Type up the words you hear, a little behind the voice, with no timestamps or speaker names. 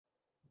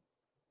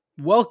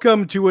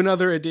Welcome to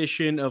another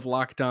edition of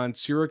Locked On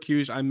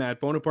Syracuse. I'm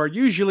Matt Bonaparte.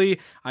 Usually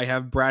I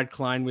have Brad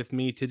Klein with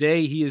me.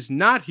 Today he is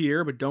not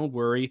here, but don't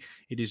worry,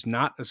 it is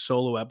not a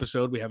solo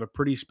episode. We have a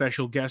pretty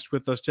special guest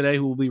with us today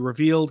who will be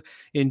revealed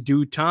in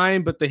due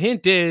time. But the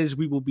hint is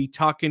we will be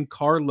talking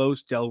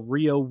Carlos Del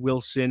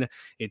Rio-Wilson.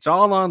 It's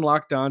all on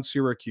Locked On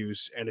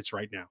Syracuse, and it's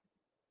right now.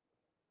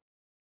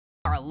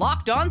 Are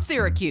Locked On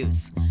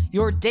Syracuse,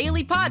 your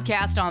daily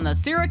podcast on the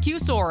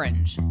Syracuse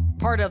Orange,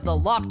 part of the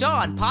Locked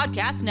On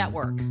Podcast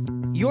Network.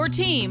 Your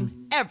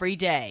team every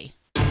day.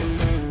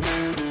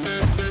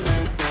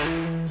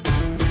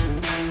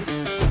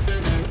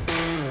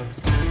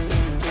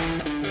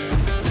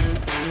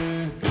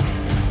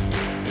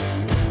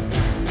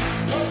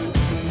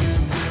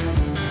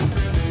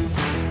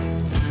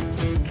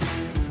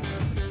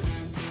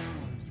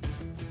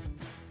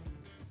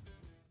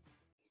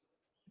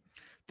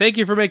 Thank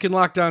you for making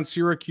Locked On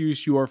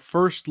Syracuse your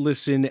first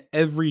listen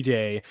every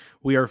day.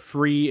 We are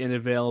free and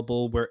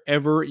available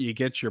wherever you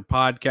get your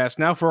podcast.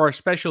 Now for our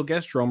special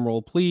guest drum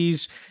roll,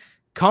 please.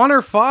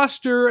 Conor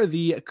Foster,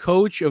 the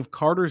coach of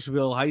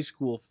Cartersville High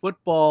School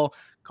football.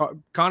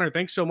 Conor,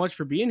 thanks so much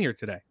for being here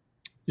today.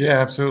 Yeah,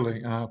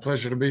 absolutely.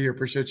 Pleasure to be here.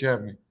 Appreciate you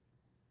having me.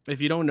 If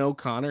you don't know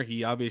Conor,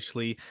 he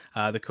obviously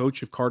the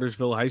coach of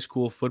Cartersville High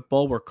School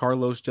football, where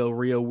Carlos Del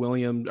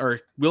Rio-Wilson,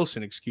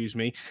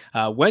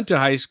 went to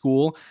high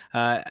school.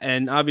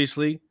 And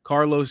obviously,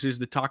 Carlos is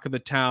the talk of the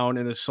town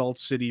in the Salt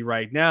City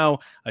right now.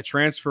 A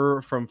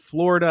transfer from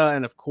Florida,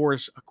 and of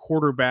course, a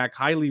quarterback,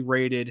 highly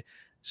rated.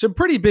 Some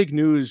pretty big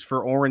news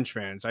for Orange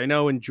fans. I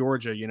know in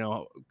Georgia,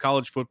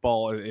 college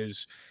football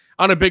is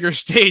on a bigger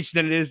stage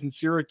than it is in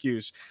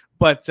Syracuse,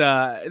 but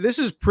this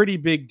is pretty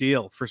big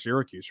deal for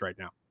Syracuse right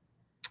now.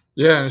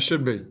 Yeah, and it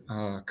should be.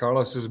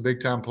 Carlos is a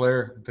big-time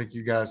player. I think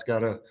you guys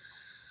got a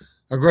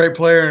great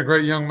player and a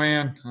great young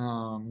man,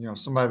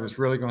 somebody that's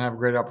really going to have a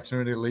great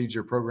opportunity to lead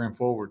your program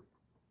forward.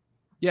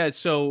 Yeah,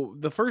 so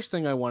the first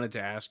thing I wanted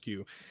to ask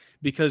you,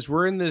 because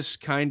we're in this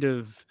kind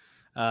of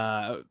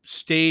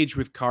stage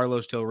with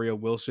Carlos Del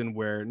Rio-Wilson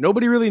where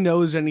nobody really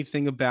knows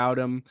anything about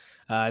him,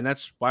 and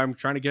that's why I'm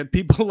trying to get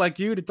people like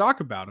you to talk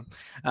about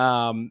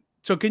him.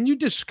 So can you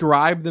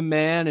describe the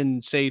man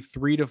in, say,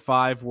 3 to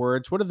 5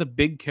 words? What are the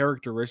big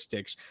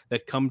characteristics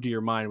that come to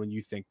your mind when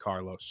you think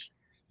Carlos?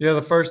 Yeah,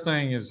 the first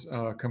thing is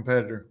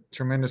competitor,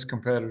 tremendous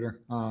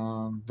competitor.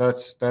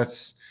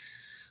 That's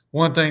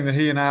one thing that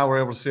he and I were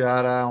able to see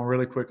eye to eye on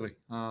really quickly.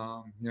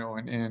 I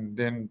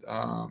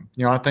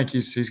think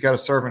he's got a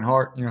servant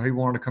heart. He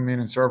wanted to come in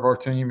and serve our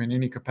team in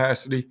any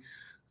capacity,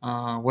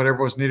 whatever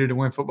was needed to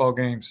win football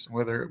games,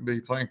 whether it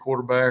be playing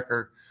quarterback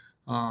or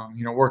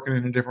working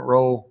in a different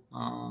role.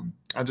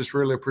 I just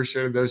really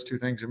appreciated those two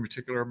things in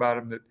particular about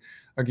him. That,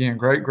 again,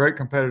 great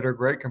competitor,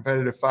 great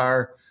competitive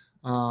fire,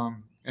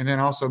 and then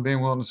also being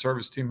willing to serve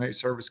his teammates,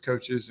 serve his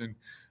coaches, and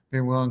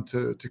being willing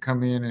to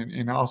come in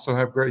and also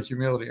have great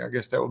humility. I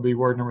guess that would be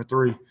word number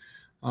 3.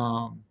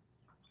 And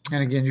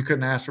again, you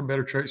couldn't ask for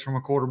better traits from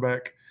a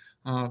quarterback.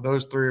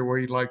 Those 3 are where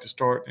you'd like to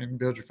start and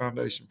build your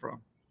foundation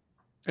from.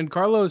 And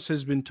Carlos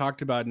has been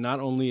talked about not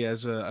only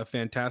as a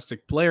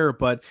fantastic player,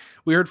 but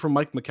we heard from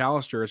Mike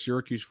McAllister, a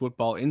Syracuse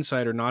football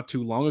insider, not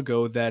too long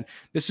ago, that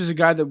this is a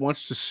guy that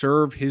wants to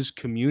serve his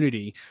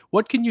community.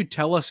 What can you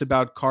tell us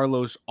about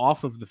Carlos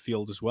off of the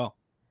field as well?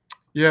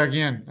 Yeah,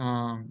 again,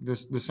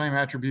 the same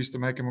attributes that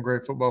make him a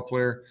great football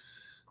player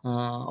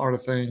are the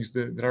things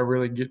that I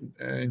really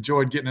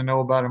enjoyed getting to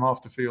know about him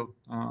off the field.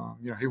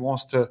 He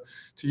wants to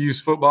use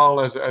football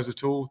as a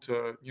tool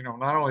to,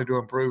 not only to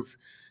improve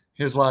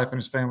his life and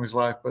his family's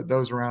life, but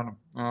those around him,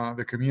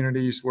 the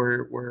communities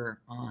where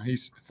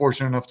he's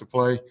fortunate enough to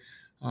play.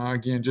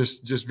 Again,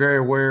 just very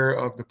aware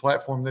of the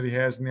platform that he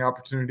has and the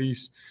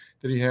opportunities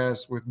that he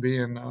has with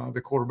being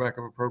the quarterback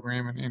of a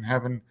program and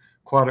having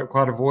quite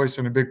a voice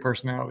and a big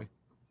personality.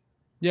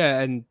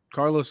 Yeah, and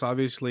Carlos,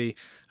 obviously,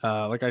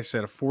 like I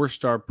said, a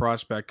 4-star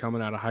prospect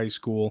coming out of high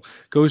school,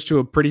 goes to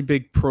a pretty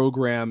big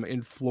program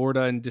in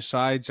Florida and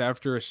decides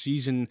after a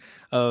season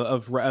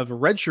of a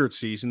redshirt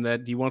season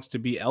that he wants to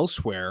be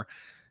elsewhere.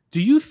 Do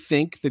you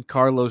think that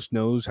Carlos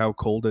knows how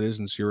cold it is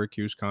in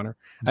Syracuse, Conor?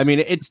 I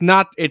mean, it's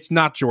not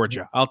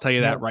Georgia. I'll tell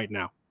you that right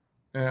now.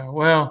 Yeah,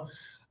 well,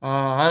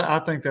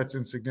 I think that's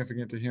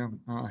insignificant to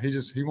him.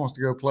 He wants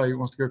to go play. He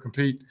wants to go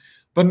compete.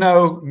 But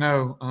no,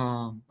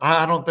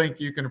 I don't think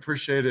you can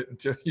appreciate it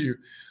until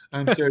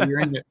you're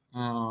in it.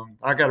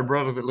 I got a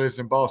brother that lives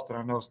in Boston.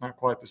 I know it's not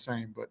quite the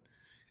same, but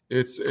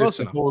it's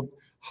a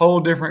whole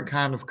different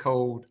kind of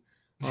cold.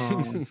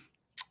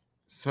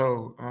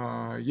 So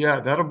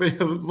that'll be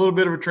a little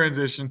bit of a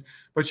transition.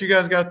 But you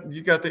guys got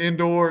the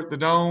indoor, the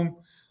dome,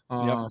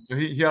 so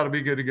he ought to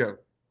be good to go.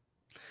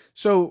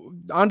 So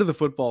onto the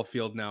football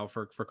field now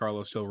for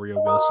Carlos Del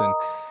Rio-Wilson.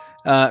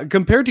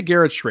 Compared to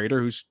Garrett Schrader,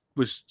 who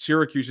was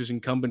Syracuse's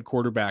incumbent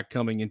quarterback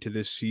coming into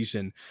this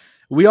season,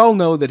 we all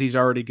know that he's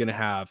already going to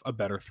have a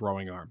better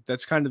throwing arm.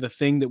 That's kind of the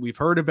thing that we've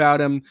heard about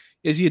him.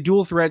 Is he a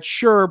dual threat?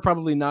 Sure,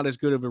 probably not as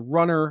good of a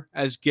runner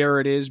as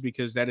Garrett is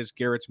because that is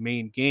Garrett's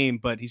main game,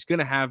 but he's going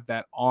to have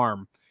that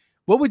arm.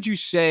 What would you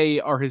say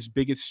are his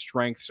biggest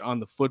strengths on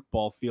the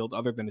football field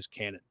other than his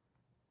cannon?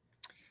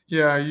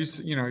 Yeah, you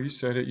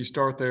said it. You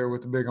start there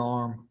with the big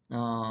arm.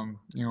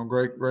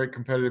 Great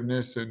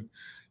competitiveness, and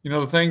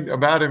the thing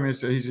about him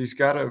is that he's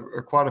got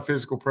quite a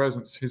physical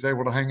presence. He's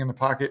able to hang in the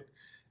pocket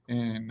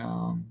and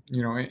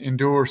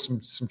endure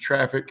some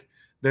traffic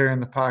there in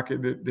the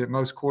pocket that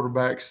most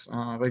quarterbacks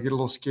they get a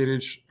little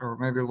skittish or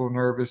maybe a little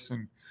nervous.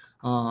 And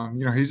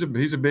he's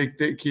a big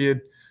thick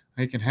kid.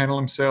 He can handle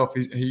himself.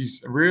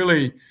 He's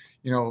really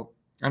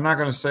I'm not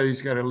going to say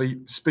he's got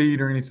elite speed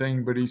or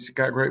anything, but he's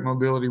got great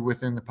mobility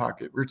within the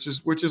pocket, which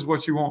is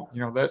what you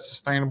want. That's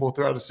sustainable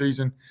throughout the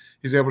season.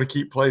 He's able to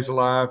keep plays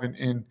alive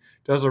and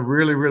does a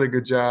really, really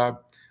good job.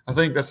 I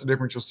think that's the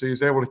difference you'll see.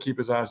 He's able to keep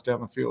his eyes down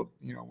the field.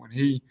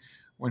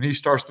 When he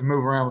starts to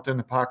move around within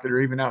the pocket or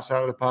even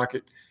outside of the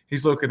pocket,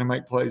 he's looking to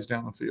make plays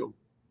down the field.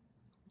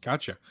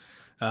 Gotcha.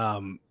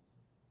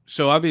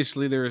 So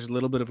obviously there is a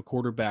little bit of a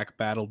quarterback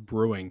battle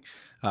brewing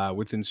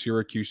within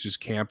Syracuse's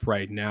camp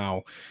right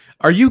now.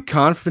 Are you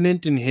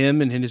confident in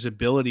him and in his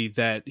ability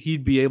that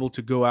he'd be able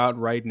to go out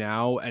right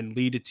now and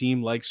lead a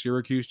team like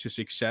Syracuse to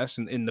success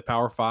in the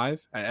Power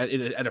Five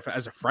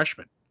as a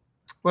freshman?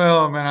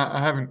 Well, man, I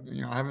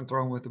haven't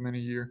thrown with him in a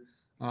year.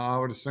 I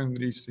would assume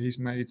that he's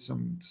made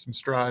some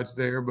strides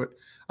there, but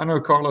I know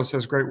Carlos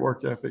has great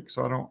work ethic,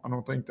 so I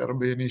don't think that'll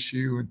be an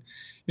issue.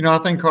 And I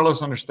think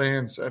Carlos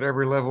understands at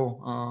every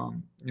level,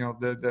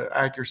 the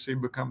accuracy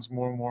becomes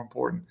more and more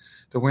important.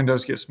 The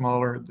windows get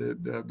smaller,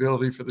 the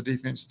ability for the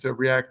defense to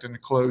react and to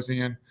close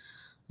in,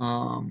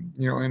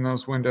 in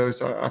those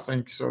windows. I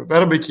think so.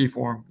 That'll be key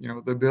for him.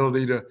 The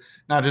ability to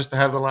not just to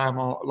have the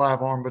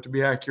live arm, but to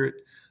be accurate.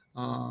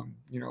 And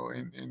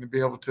to be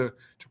able to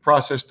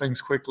process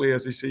things quickly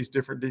as he sees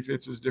different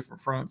defenses,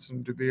 different fronts,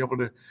 and to be able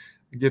to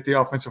get the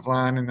offensive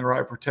line in the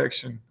right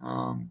protection.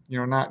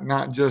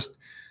 Not just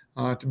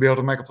to be able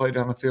to make a play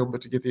down the field,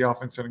 but to get the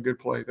offense in a good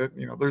play. That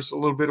there's a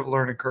little bit of a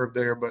learning curve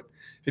there, but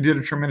he did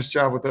a tremendous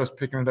job with us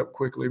picking it up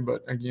quickly.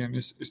 But again,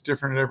 it's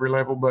different at every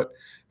level. But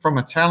from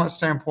a talent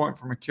standpoint,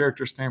 from a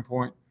character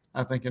standpoint,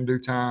 I think in due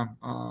time,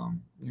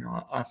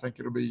 I think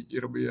it'll be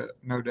a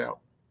no doubt.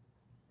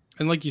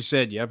 And like you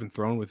said, you haven't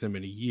thrown with him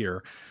in a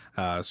year,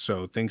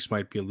 so things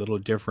might be a little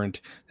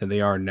different than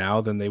they are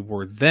now than they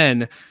were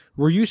then.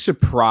 Were you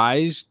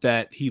surprised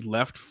that he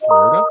left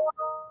Florida?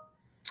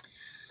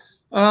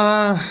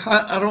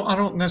 I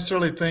don't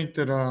necessarily think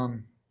that. I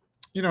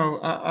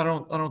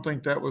don't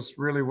think that was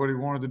really what he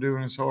wanted to do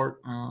in his heart.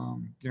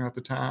 At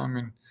the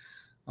time,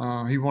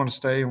 and he wanted to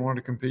stay and wanted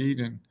to compete,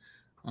 and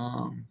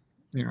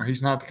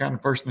he's not the kind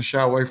of person to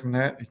shy away from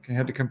that. He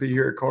had to compete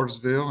here at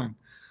Cartersville, and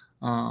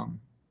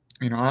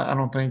I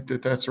don't think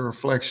that that's a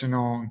reflection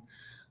on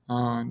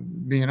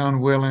being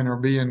unwilling or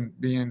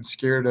being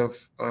scared of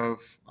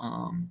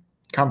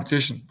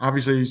competition.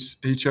 Obviously,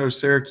 he chose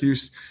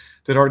Syracuse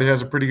that already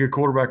has a pretty good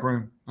quarterback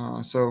room.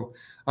 So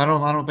I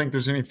don't think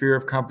there's any fear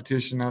of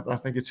competition. I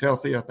think it's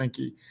healthy. I think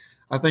he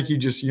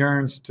just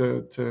yearns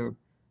to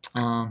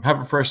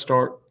have a fresh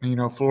start.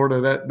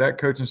 Florida, that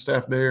coaching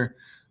staff there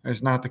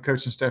is not the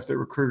coaching staff that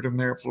recruited him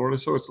there at Florida.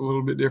 So it's a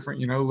little bit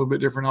different. A little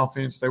bit different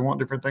offense. They want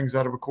different things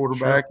out of a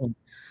quarterback. Sure.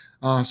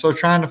 And so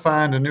trying to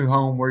find a new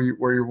home where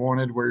you're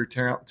wanted, where your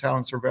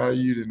talents are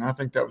valued, and I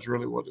think that was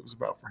really what it was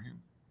about for him.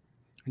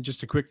 And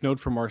just a quick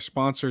note from our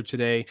sponsor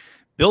today,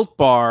 Built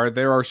Bar.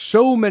 There are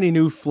so many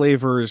new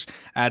flavors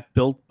at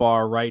Built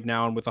Bar right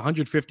now, and with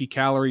 150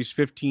 calories,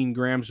 15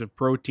 grams of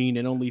protein,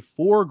 and only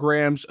 4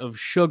 grams of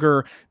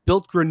sugar,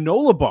 Built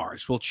granola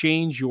bars will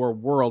change your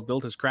world.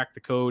 Built has cracked the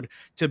code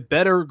to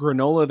better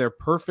granola. Their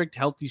perfect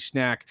healthy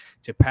snack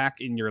to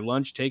pack in your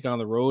lunch, take on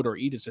the road, or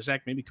eat as a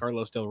snack. Maybe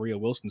Carlos Del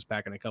Rio-Wilson's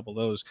packing a couple of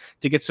those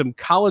to get some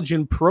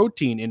collagen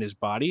protein in his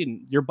body,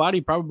 and your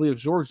body probably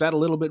absorbs that a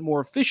little bit more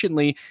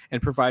efficiently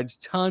and provides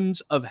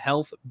tons of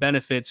health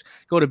benefits.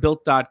 Go to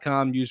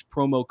Built.com, use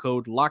promo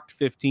code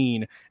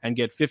LOCKED15 and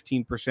get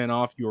 15%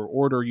 off your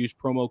order. Use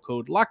promo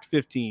code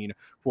LOCKED15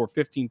 for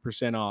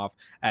 15% off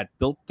at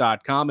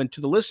Built.com. And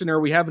to the listener,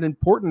 we have an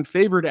important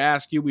favor to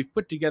ask you. We've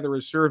put together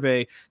a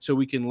survey so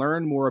we can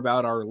learn more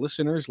about our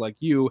listeners like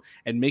you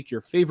and make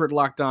your favorite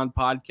Locked On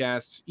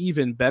podcasts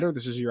even better.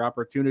 This is your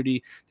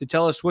opportunity to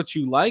tell us what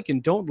you like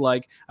and don't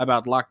like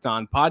about Locked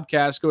On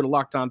Podcasts. Go to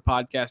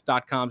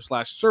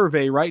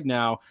lockedonpodcast.com/survey right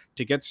now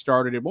to get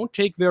started. It won't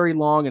take very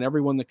long, and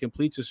everyone that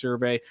completes a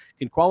survey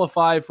can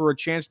qualify for a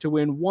chance to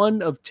win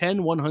one of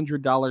 10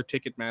 $100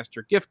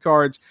 Ticketmaster gift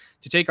cards.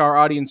 To take our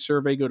audience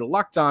survey, go to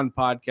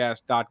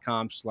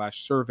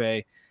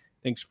lockedonpodcast.com/survey.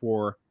 Thanks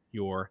for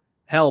your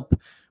help.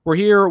 We're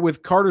here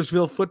with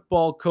Cartersville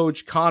football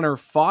coach Conor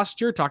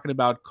Foster talking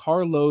about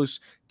Carlos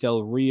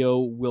Del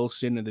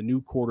Rio-Wilson and the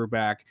new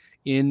quarterback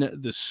in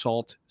the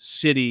Salt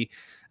City.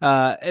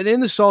 And in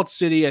the Salt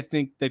City, I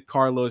think that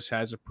Carlos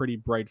has a pretty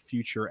bright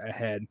future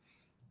ahead.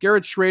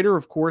 Garrett Schrader,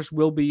 of course,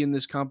 will be in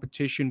this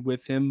competition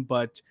with him,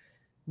 but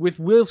with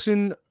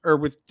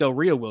Del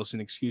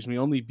Rio-Wilson,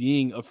 only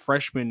being a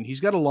freshman,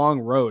 he's got a long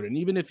road. And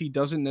even if he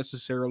doesn't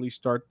necessarily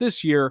start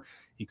this year,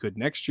 he could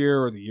next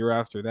year or the year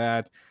after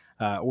that,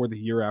 or the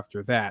year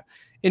after that.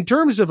 In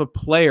terms of a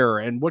player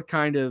and what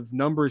kind of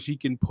numbers he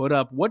can put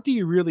up, what do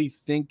you really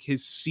think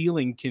his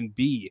ceiling can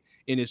be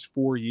in his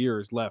 4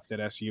 years left at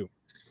SU?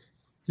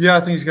 Yeah, I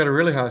think he's got a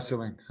really high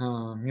ceiling.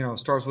 It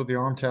starts with the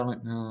arm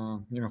talent,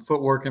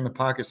 footwork in the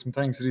pocket, some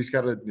things that he's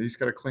got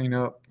to clean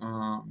up.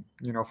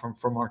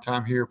 From our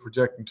time here,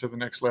 projecting to the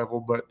next level.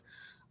 But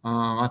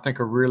I think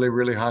a really,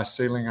 really high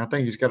ceiling. I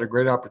think he's got a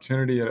great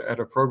opportunity at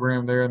a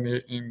program there in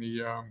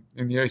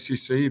the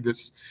ACC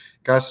that's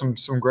got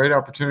some great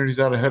opportunities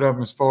out ahead of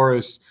him as far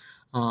as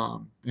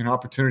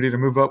opportunity to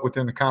move up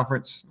within the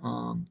conference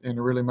and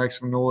to really make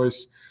some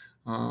noise.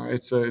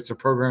 It's a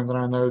program that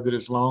I know that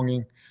is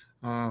longing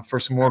for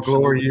some more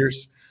glory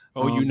years.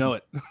 Oh, you know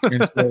it.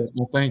 And so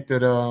I think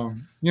that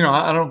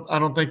I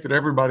don't think that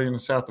everybody in the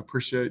South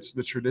appreciates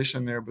the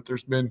tradition there, but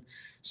there's been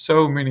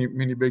so many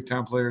big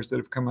time players that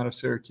have come out of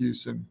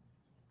Syracuse, and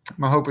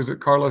my hope is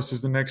that Carlos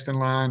is the next in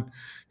line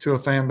to a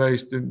fan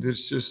base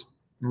that's just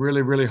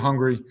really, really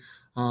hungry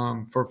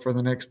for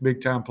the next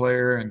big time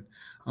player.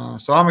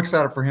 And so I'm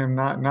excited for him,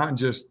 not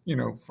just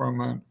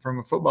from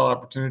a football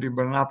opportunity,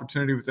 but an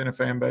opportunity within a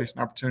fan base,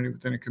 an opportunity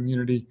within a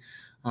community.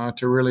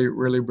 To really,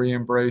 really be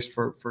embraced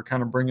for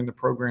kind of bringing the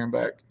program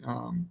back,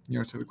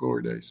 to the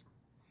glory days.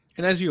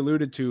 And as you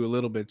alluded to a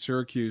little bit,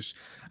 Syracuse,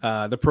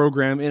 the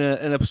program in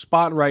a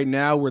spot right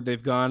now where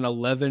they've gone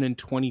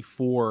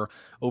 11-24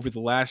 over the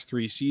last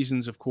 3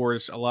 seasons. Of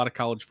course, a lot of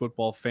college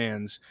football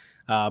fans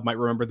might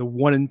remember the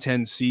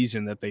 1-10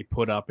 season that they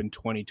put up in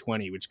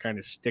 2020, which kind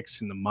of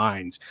sticks in the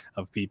minds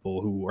of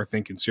people who are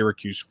thinking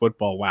Syracuse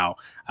football. Wow,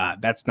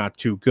 that's not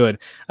too good.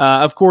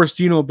 Of course,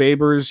 Dino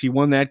Babers, he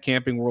won that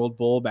Camping World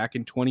Bowl back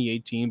in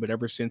 2018, but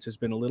ever since has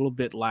been a little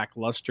bit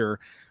lackluster.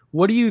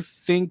 What do you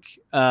think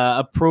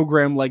a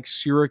program like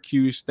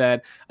Syracuse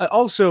that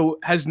also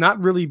has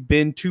not really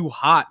been too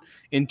hot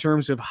in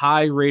terms of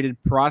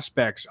high-rated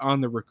prospects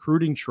on the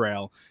recruiting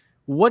trail,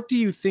 what do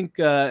you think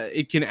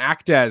it can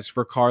act as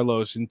for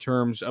Carlos in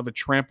terms of a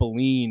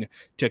trampoline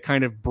to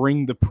kind of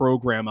bring the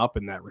program up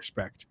in that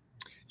respect?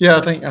 Yeah,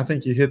 I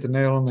think you hit the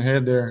nail on the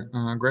head there.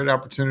 Great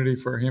opportunity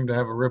for him to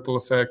have a ripple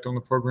effect on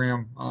the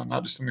program,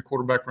 not just in the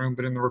quarterback room,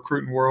 but in the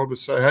recruiting world. To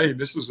say, hey,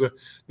 this is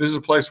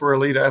a place where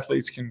elite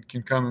athletes can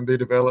come and be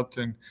developed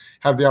and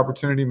have the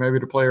opportunity maybe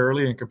to play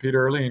early and compete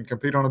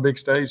on a big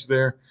stage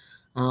there.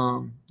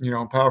 In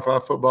Power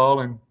 5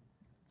 football, and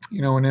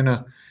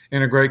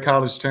in a great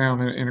college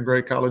town, in a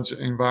great college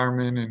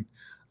environment, and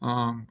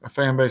a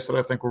fan base that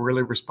I think will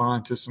really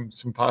respond to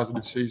some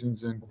positive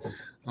seasons. And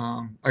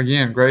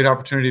again, great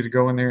opportunity to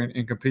go in there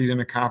and compete in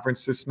a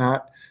conference that's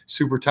not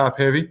super top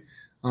heavy.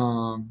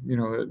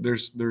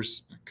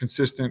 There's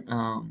consistent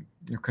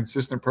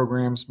consistent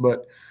programs,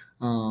 but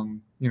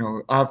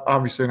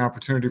obviously an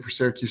opportunity for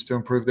Syracuse to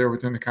improve there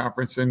within the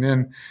conference, and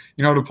then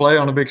to play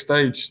on a big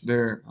stage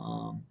there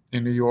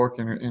in New York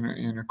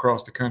and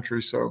across the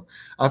country. So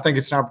I think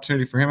it's an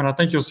opportunity for him, and I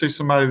think you'll see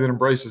somebody that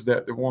embraces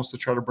that wants to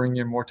try to bring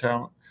in more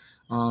talent.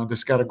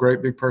 That's got a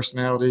great big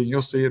personality.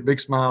 You'll see a big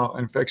smile,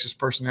 an infectious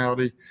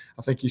personality.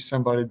 I think he's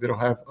somebody that'll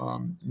have,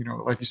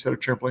 like you said, a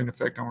trampoline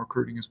effect on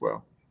recruiting as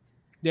well.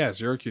 Yeah,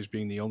 Syracuse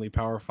being the only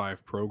Power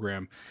 5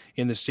 program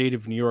in the state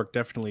of New York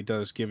definitely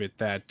does give it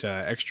that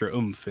extra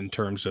oomph in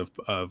terms of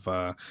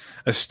a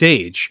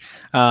stage.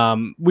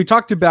 We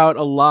talked about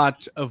a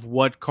lot of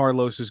what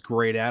Carlos is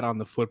great at on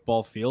the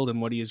football field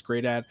and what he is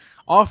great at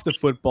off the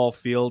football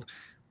field.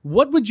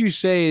 What would you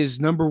say is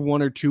number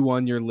 1 or 2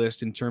 on your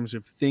list in terms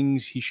of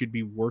things he should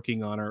be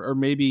working on, or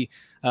maybe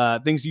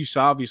things you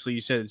saw? Obviously,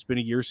 you said it's been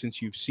a year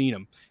since you've seen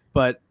him,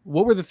 but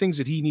what were the things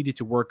that he needed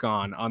to work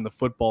on the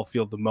football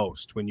field the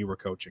most when you were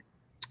coaching?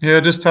 Yeah,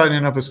 just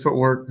tightening up his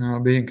footwork,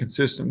 being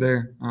consistent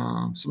there.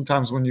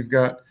 Sometimes when you've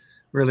got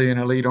really an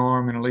elite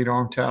arm and elite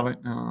arm talent,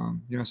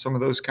 some of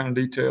those kind of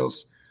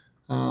details,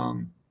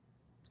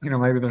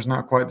 maybe there's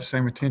not quite the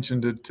same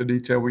attention to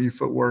detail with your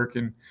footwork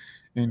and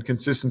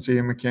consistency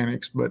and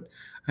mechanics. But,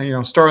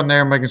 starting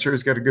there, making sure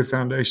he's got a good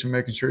foundation,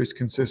 making sure he's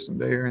consistent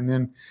there, and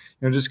then,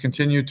 just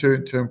continue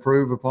to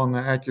improve upon the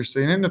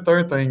accuracy. And then the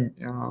third thing,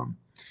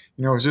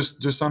 is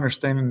just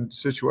understanding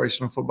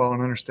situational football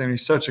and understanding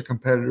he's such a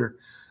competitor.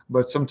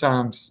 But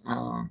sometimes,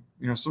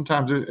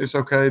 sometimes it's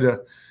okay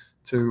to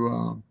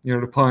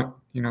punt.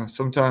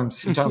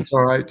 Sometimes it's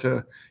all right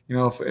to,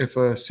 if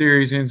a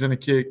series ends in a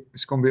kick,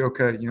 it's going to be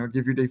okay.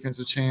 Give your defense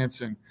a chance.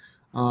 And,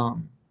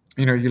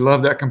 you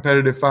love that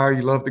competitive fire.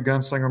 You love the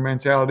gunslinger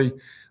mentality.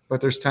 But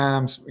there's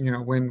times,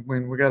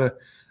 when we got to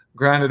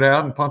grind it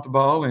out and punt the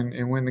ball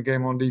and win the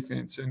game on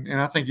defense.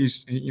 And I think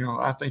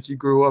I think he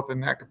grew up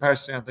in that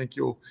capacity. I think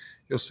you'll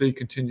see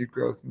continued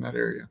growth in that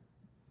area.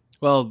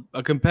 Well,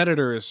 a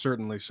competitor is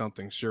certainly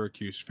something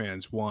Syracuse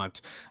fans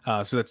want.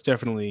 So that's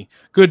definitely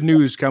good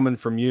news coming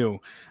from you.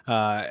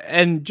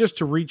 And just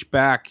to reach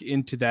back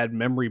into that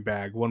memory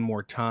bag one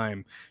more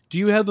time, do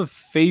you have a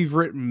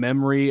favorite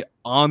memory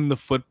on the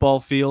football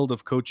field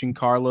of coaching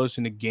Carlos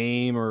in a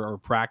game or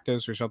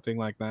practice or something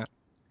like that?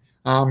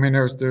 I mean,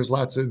 there's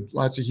lots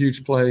of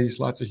huge plays,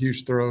 lots of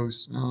huge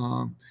throws.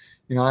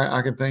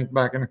 I can think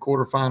back in the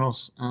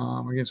quarterfinals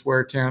against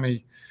Ware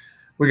County.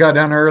 we got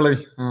down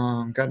early,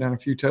 got down a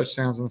few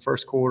touchdowns in the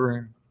first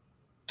quarter,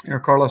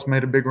 and Carlos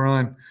made a big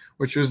run,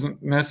 which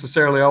wasn't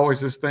necessarily always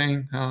his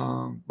thing,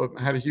 but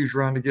had a huge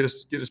run to get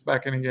us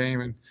back in the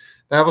game. And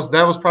that was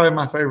probably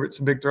my favorite.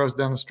 Some big throws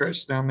down the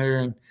stretch down there.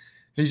 And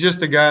he's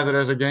just a guy that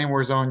as a game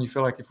wears on, you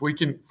feel like if we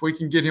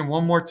can get him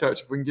one more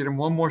touch, if we can get him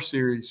one more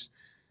series,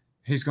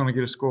 he's going to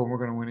get a score and we're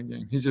going to win a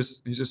game. He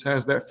just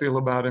has that feel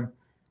about him.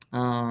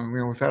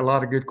 We've had a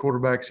lot of good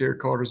quarterbacks here at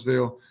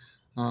Cartersville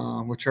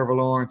with Trevor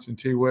Lawrence and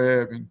T.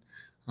 Webb and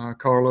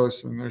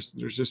Carlos, and there's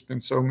just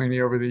been so many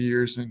over the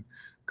years. And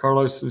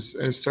Carlos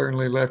has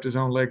certainly left his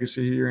own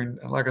legacy here. And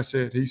like I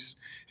said, he's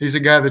a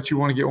guy that you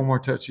want to get one more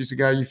touch. He's a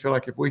guy you feel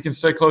like if we can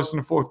stay close in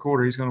the fourth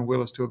quarter, he's going to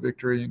will us to a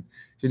victory. And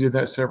he did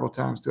that several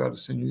times throughout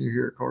his senior year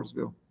here at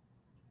Cartersville.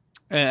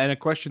 And a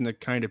question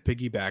that kind of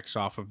piggybacks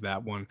off of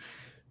that one.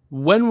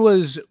 When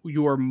was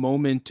your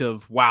moment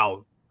of,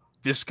 wow,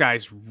 this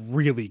guy's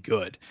really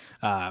good?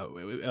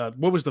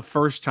 What was the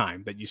first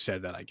time that you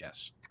said that, I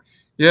guess?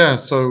 Yeah,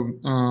 so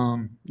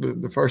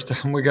the first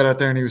time we got out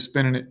there and he was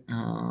spinning it,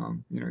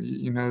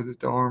 you know that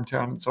the arm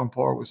talent's on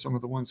par with some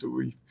of the ones that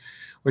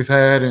we've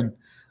had, and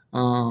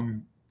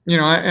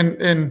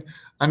and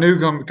I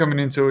knew coming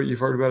into it, you've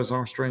heard about his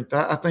arm strength.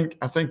 I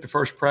think the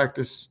first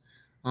practice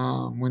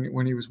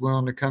when he was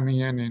willing to come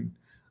in and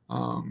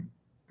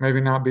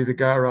maybe not be the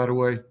guy right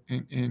away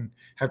and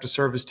have to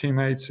serve his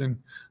teammates and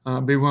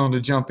be willing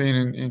to jump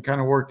in and kind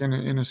of work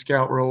in a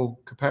scout role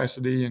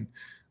capacity and.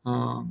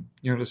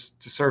 To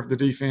serve the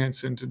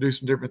defense and to do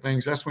some different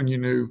things. That's when you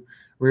knew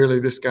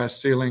really this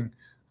guy's ceiling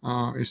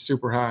is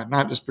super high,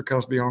 not just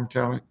because of the arm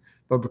talent,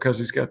 but because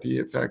he's got the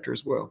it factor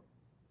as well.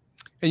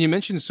 And you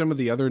mentioned some of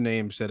the other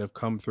names that have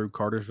come through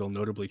Cartersville,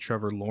 notably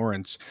Trevor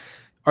Lawrence.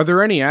 Are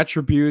there any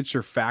attributes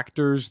or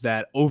factors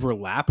that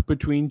overlap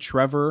between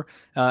Trevor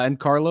and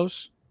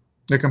Carlos?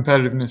 The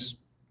competitiveness.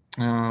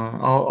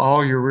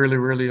 All your really,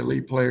 really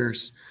elite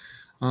players.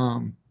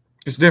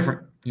 It's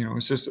different.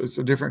 It's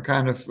a different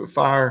kind of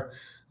fire.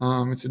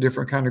 It's a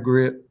different kind of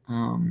grit.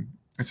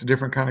 It's a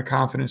different kind of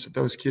confidence that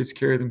those kids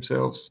carry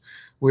themselves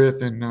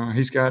with, and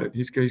he's got it.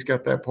 He's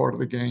got that part of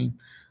the game.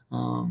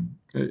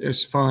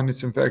 It's fun.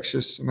 It's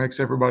infectious. It makes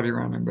everybody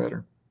around him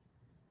better.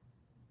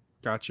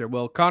 Gotcha.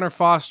 Well, Conor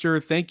Foster,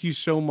 thank you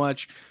so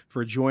much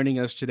for joining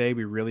us today.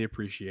 We really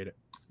appreciate it.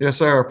 Yes,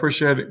 sir. I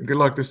appreciate it. Good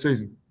luck this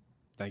season.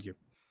 Thank you.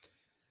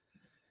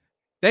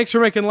 Thanks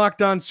for making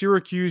Locked On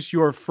Syracuse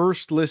your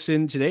first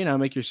listen today. Now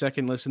make your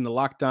second listen to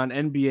Locked On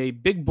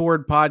NBA Big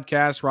Board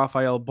Podcast.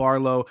 Rafael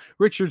Barlow,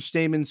 Richard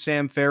Stamen,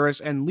 Sam Ferris,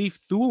 and Leif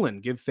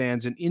Thulin give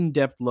fans an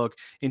in-depth look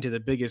into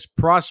the biggest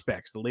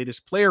prospects, the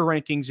latest player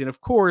rankings, and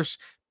of course,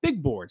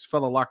 big boards.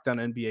 Follow Locked On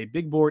NBA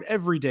Big Board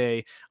every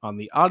day on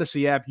the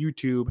Odyssey app,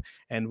 YouTube,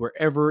 and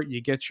wherever you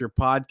get your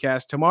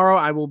podcast. Tomorrow,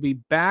 I will be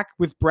back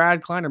with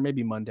Brad Klein, or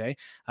maybe Monday.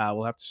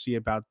 We'll have to see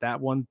about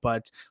that one,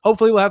 but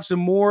hopefully we'll have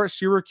some more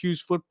Syracuse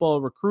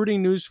football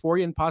recruiting news for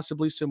you and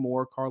possibly some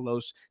more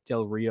Carlos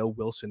Del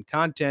Rio-Wilson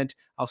content.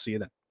 I'll see you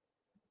then.